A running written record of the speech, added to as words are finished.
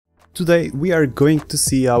Today we are going to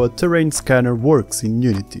see how a terrain scanner works in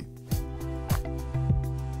Unity.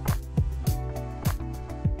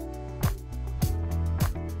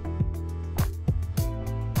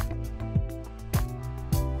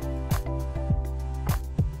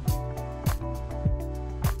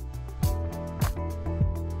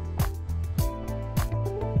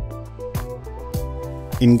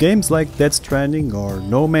 In games like Death Stranding or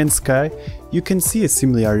No Man's Sky, you can see a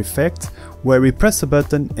similar effect where we press a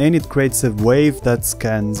button and it creates a wave that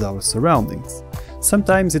scans our surroundings.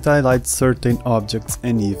 Sometimes it highlights certain objects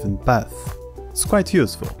and even paths. It's quite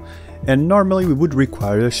useful, and normally we would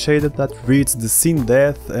require a shader that reads the scene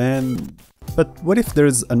depth But what if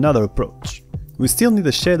there's another approach? We still need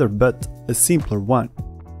a shader, but a simpler one.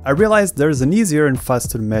 I realized there's an easier and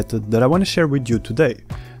faster method that I want to share with you today.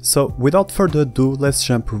 So without further ado, let's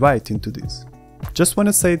jump right into this. Just want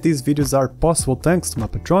to say these videos are possible thanks to my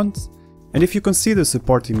patrons, and if you consider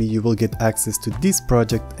supporting me, you will get access to this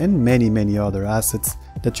project and many other assets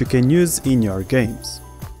that you can use in your games.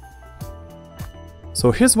 So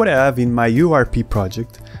here's what I have in my URP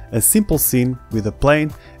project: a simple scene with a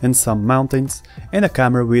plane and some mountains, and a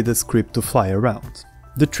camera with a script to fly around.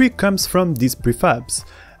 The trick comes from these prefabs.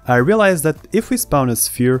 I realized that if we spawn a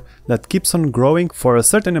sphere that keeps on growing for a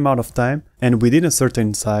certain amount of time and within a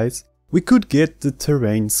certain size, we could get the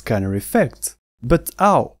terrain scanner effect. But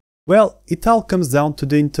how? Well, it all comes down to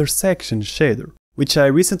the intersection shader, which I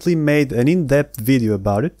recently made an in-depth video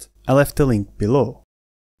about it. I left a link below.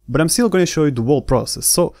 But I'm still going to show you the whole process,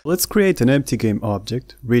 so let's create an empty game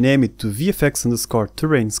object, rename it to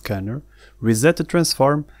VFX_terrain scanner, reset the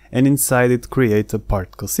transform, and inside it create a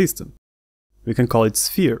particle system. We can call it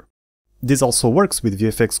sphere. This also works with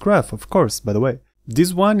VFX Graph, of course, by the way.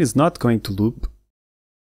 This one is not going to loop,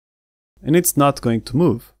 and it's not going to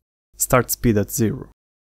move. Start speed at 0.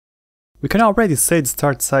 We can already set the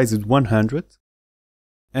start size with 100,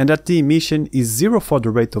 and that the emission is 0 for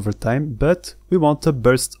the rate over time, but we want a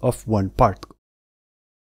burst of 1 particle.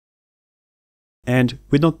 And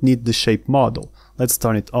we don't need the shape model. Let's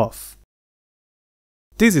turn it off.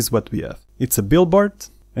 This is what we have. It's a billboard,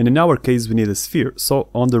 and in our case we need a sphere, so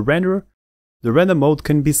on the renderer, the random mode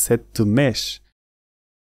can be set to mesh.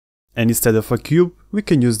 And instead of a cube, we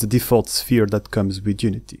can use the default sphere that comes with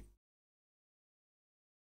Unity.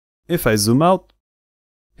 If I zoom out,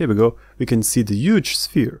 here we go, we can see the huge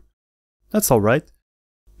sphere. That's alright,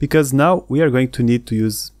 because now we are going to need to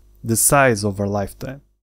use the size of our lifetime.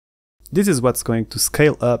 This is what's going to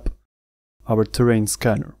scale up our terrain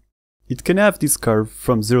scanner. It can have this curve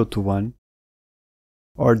from 0 to 1,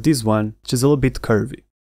 or this one, which is a little bit curvy,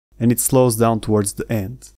 and it slows down towards the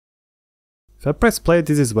end. If I press play,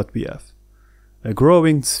 this is what we have. A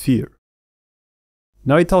growing sphere.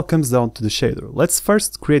 Now it all comes down to the shader. Let's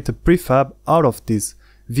first create a prefab out of this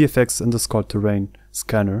VFX_terrain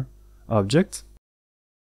scanner object.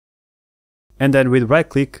 And then with right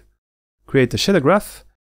click, create a shader graph,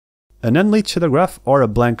 an unlit shader graph or a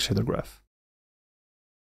blank shader graph.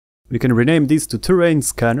 We can rename this to terrain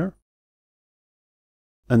scanner,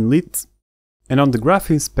 unlit, and on the graph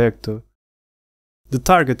inspector, the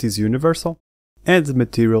target is universal and the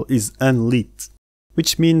material is unlit,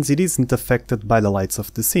 which means it isn't affected by the lights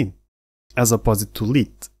of the scene, as opposed to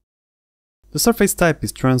lit. The surface type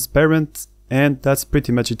is transparent, and that's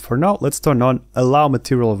pretty much it for now. Let's turn on allow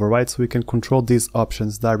material override so we can control these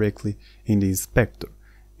options directly in the inspector,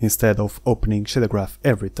 instead of opening shader graph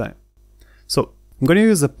every time. So I'm going to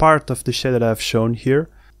use a part of the shader that I've shown here,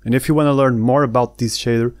 and if you want to learn more about this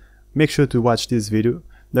shader, make sure to watch this video.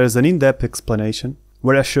 There's an in-depth explanation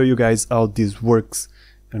where I show you guys how this works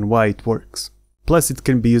and why it works. Plus it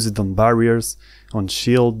can be used on barriers, on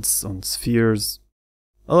shields, on spheres,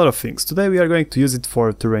 a lot of things. Today we are going to use it for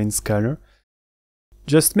a terrain scanner.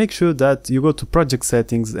 Just make sure that you go to project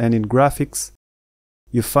settings and in graphics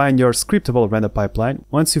you find your scriptable render pipeline.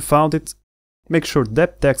 Once you found it, make sure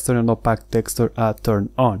depth texture and opaque texture are turned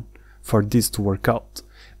on for this to work out.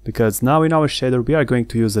 Because now in our shader we are going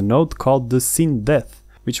to use a node called the scene depth,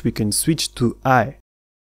 which we can switch to high.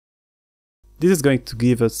 This is going to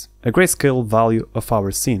give us a grayscale value of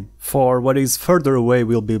our scene. For what is further away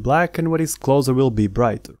will be black and what is closer will be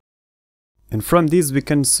brighter. And from this we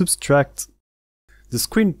can subtract the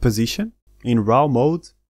screen position in raw mode.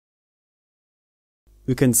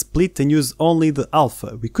 We can split and use only the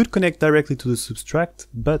alpha. We could connect directly to the subtract,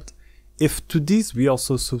 but if to this we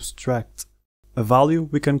also subtract a value,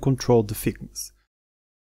 we can control the thickness.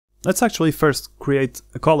 Let's actually first create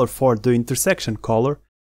a color for the intersection color,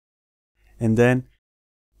 and then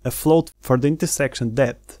a float for the intersection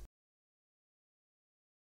depth,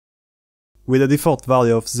 with a default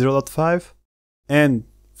value of 0.5 and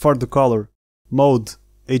For the color, mode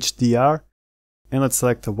HDR, and let's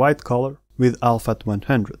select a white color with alpha at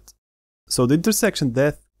 100. So the intersection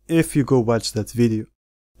depth, if you go watch that video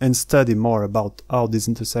and study more about how this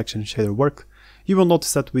intersection shader work, you will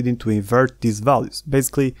notice that we need to invert these values.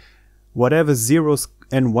 Basically, whatever zeros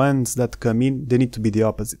and ones that come in, they need to be the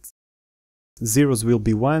opposites. Zeros will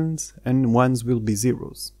be ones and ones will be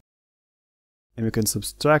zeros. And we can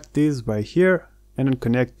subtract this right here and then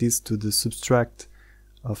connect this to the subtract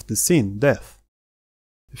of the scene, depth.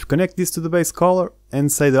 If you connect this to the base color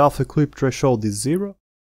and say the alpha clip threshold is 0,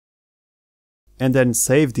 and then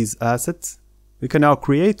save these assets, we can now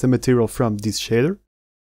create a material from this shader.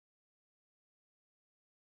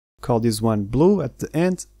 Call this one blue at the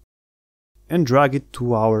end and drag it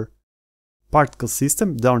to our particle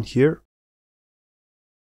system down here.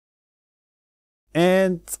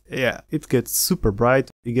 And yeah, it gets super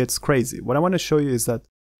bright, it gets crazy. What I want to show you is that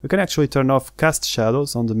we can actually turn off cast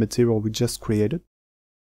shadows on the material we just created.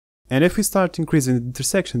 And if we start increasing the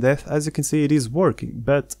intersection depth, as you can see, it is working,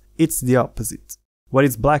 but it's the opposite. What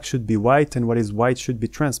is black should be white and what is white should be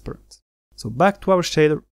transparent. So back to our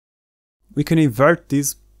shader, we can invert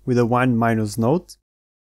this with a 1- node.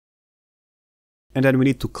 And then we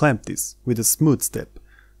need to clamp this with a smooth step.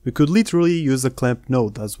 We could literally use a clamp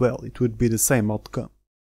node as well, it would be the same outcome.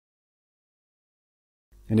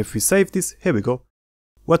 And if we save this, here we go.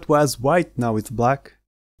 What was white now is black.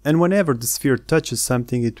 And whenever the sphere touches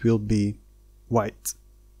something, it will be white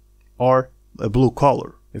or a blue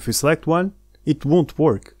color. If we select one, it won't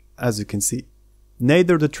work, as you can see.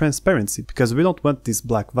 Neither the transparency, because we don't want these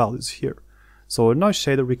black values here. So in our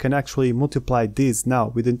shader, we can actually multiply these now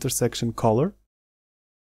with intersection color,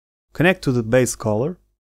 connect to the base color,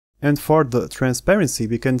 and for the transparency,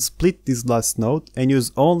 we can split this last node and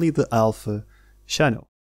use only the alpha channel.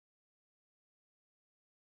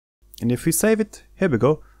 And if we save it, here we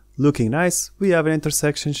go. Looking nice, we have an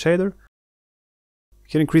intersection shader. We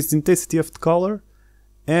can increase the intensity of the color,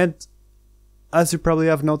 and as you probably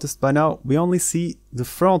have noticed by now, we only see the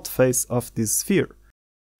front face of this sphere.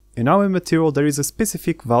 In our material there is a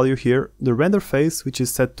specific value here, the render face, which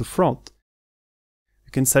is set to front.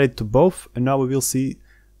 You can set it to both, and now we will see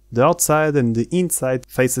the outside and the inside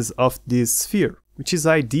faces of this sphere, which is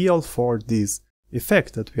ideal for this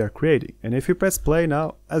effect that we are creating. And if we press play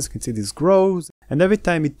now, as you can see, this grows, and every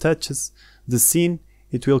time it touches the scene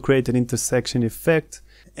it will create an intersection effect,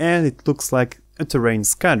 and it looks like a terrain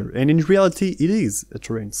scanner. And in reality it is a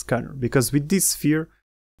terrain scanner, because with this sphere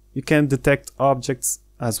you can detect objects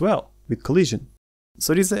as well with collision.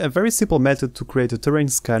 So it is a very simple method to create a terrain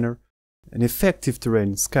scanner, an effective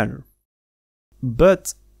terrain scanner.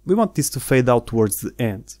 But we want this to fade out towards the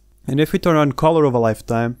end. And if we turn on color of a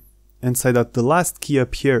lifetime and say that the last key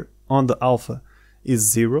up here on the alpha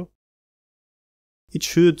is 0, it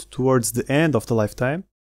should, towards the end of the lifetime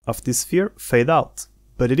of this sphere, fade out.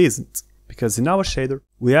 But it isn't, because in our shader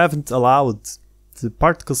we haven't allowed the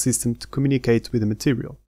particle system to communicate with the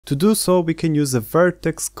material. To do so, we can use a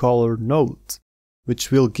vertex color node, which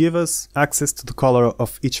will give us access to the color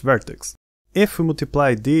of each vertex. If we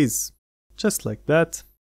multiply these just like that,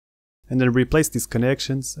 and then replace these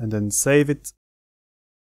connections and then save it,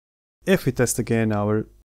 if we test again our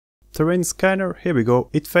terrain scanner, here we go,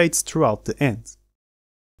 it fades throughout the end.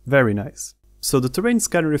 Very nice. So the terrain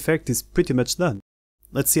scanner effect is pretty much done.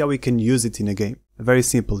 Let's see how we can use it in a game. A very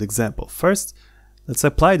simple example. First, let's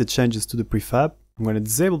apply the changes to the prefab. I'm going to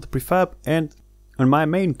disable the prefab, and on my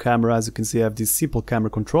main camera, as you can see, I have this simple camera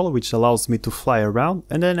controller which allows me to fly around,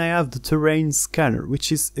 and then I have the terrain scanner,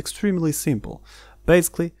 which is extremely simple.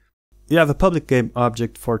 Basically, you have a public game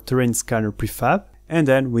object for terrain scanner prefab, and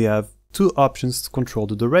then we have two options to control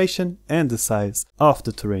the duration and the size of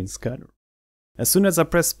the terrain scanner. As soon as I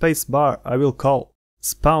press spacebar, I will call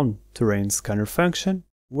spawn terrain scanner function,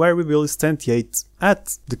 where we will instantiate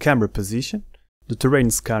at the camera position the terrain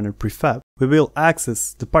scanner prefab. We will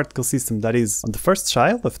access the particle system that is on the first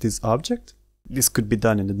child of this object. This could be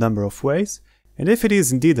done in a number of ways, and if it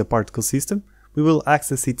is indeed a particle system, we will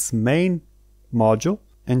access its main module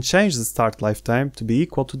and change the start lifetime to be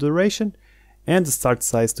equal to duration and the start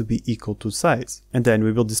size to be equal to size. And then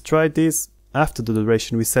we will destroy this after the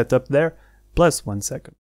duration we set up there plus 1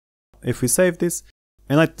 second. If we save this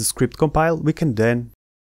and let the script compile, we can then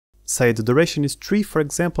say the duration is 3, for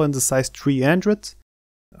example, and the size 300.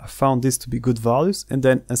 I found this to be good values, and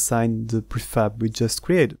then assign the prefab we just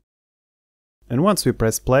created. And once we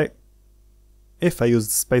press play, if I use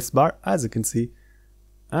the spacebar, as you can see,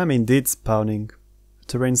 I'm indeed spawning a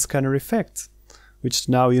terrain scanner effect, which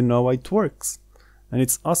now you know how it works. And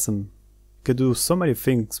it's awesome. You can do so many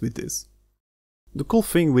things with this. The cool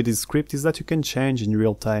thing with this script is that you can change in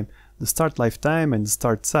real time the start lifetime and the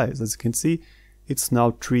start size. As you can see, it's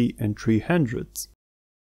now 3 and 300.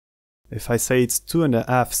 If I say it's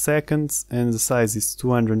 2.5 seconds and the size is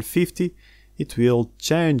 250, it will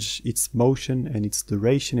change its motion and its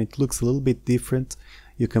duration. It looks a little bit different.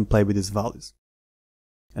 You can play with these values.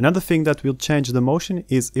 Another thing that will change the motion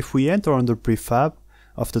is if we enter on the prefab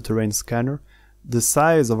of the terrain scanner, the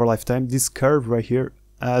size of our lifetime, this curve right here,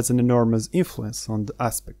 has an enormous influence on the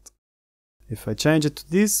aspect. If I change it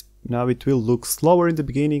to this, now it will look slower in the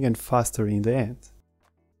beginning and faster in the end.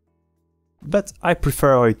 But I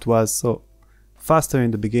prefer how it was, so faster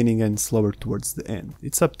in the beginning and slower towards the end.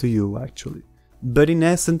 It's up to you actually. But in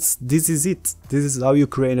essence, this is it. This is how you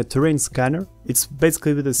create a terrain scanner. It's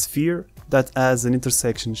basically with a sphere that has an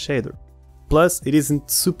intersection shader. Plus, it isn't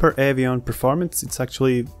super heavy on performance, it's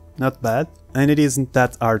actually not bad, and it isn't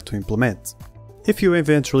that hard to implement. If you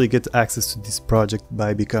eventually get access to this project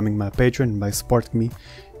by becoming my patron and by supporting me,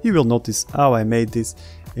 you will notice how I made this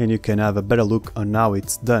and you can have a better look on how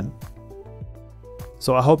it's done.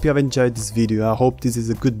 So I hope you have enjoyed this video. I hope this is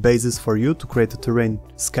a good basis for you to create a terrain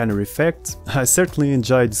scanner effect. I certainly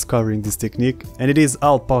enjoyed discovering this technique, and it is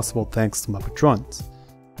all possible thanks to my patrons.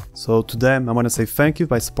 So to them I want to say thank you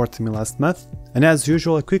by supporting me last month, and as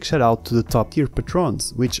usual a quick shout out to the top tier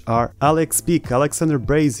patrons, which are Alex Peak, Alexander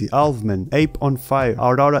Brazy, Alvman, Ape on Fire,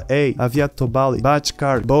 Aurora A, Aviat Tobali,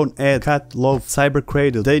 Batchcard, Bonehead, Cat Love, Cyber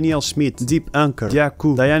Cradle, Daniel Schmidt, Deep Anchor,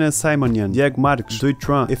 Yaku, Diana Simonian, Diego Marques,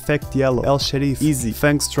 Duitron, Effect Yellow, El Sharif, Easy,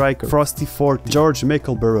 Fang Striker, Frosty Forte, George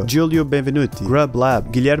Mickleborough, Giulio Benvenuti, Grub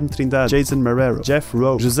Lab, Guilherme Trindade, Jason Marrero, Jeff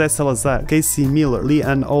Rowe, José Salazar, Casey Miller, Lee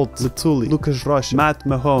Ann Holt, Zatuli, Lucas Rocha, Matt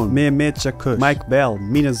Mahone, Mehmet Jakush, Mike Bell,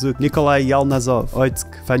 Minazuk, Nikolai Yalnazov,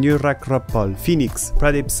 Oitsk, Vanurak Rapol, Phoenix,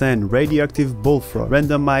 Pradip Sen, Radioactive Bullfrog,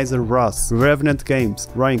 Randomizer Ross, Revenant Games,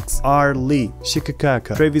 Ranks, R. Lee,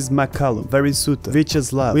 Shikakaka, Travis McCallum, Verisuta,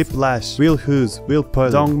 Vichaslav, Whiplash, Will Hughes, Will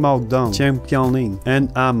Puddle, Dong Maodong, Championling, and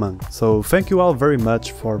Amang. So thank you all very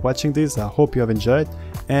much for watching this. I hope you have enjoyed,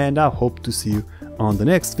 and I hope to see you on the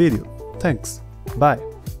next video. Thanks. Bye.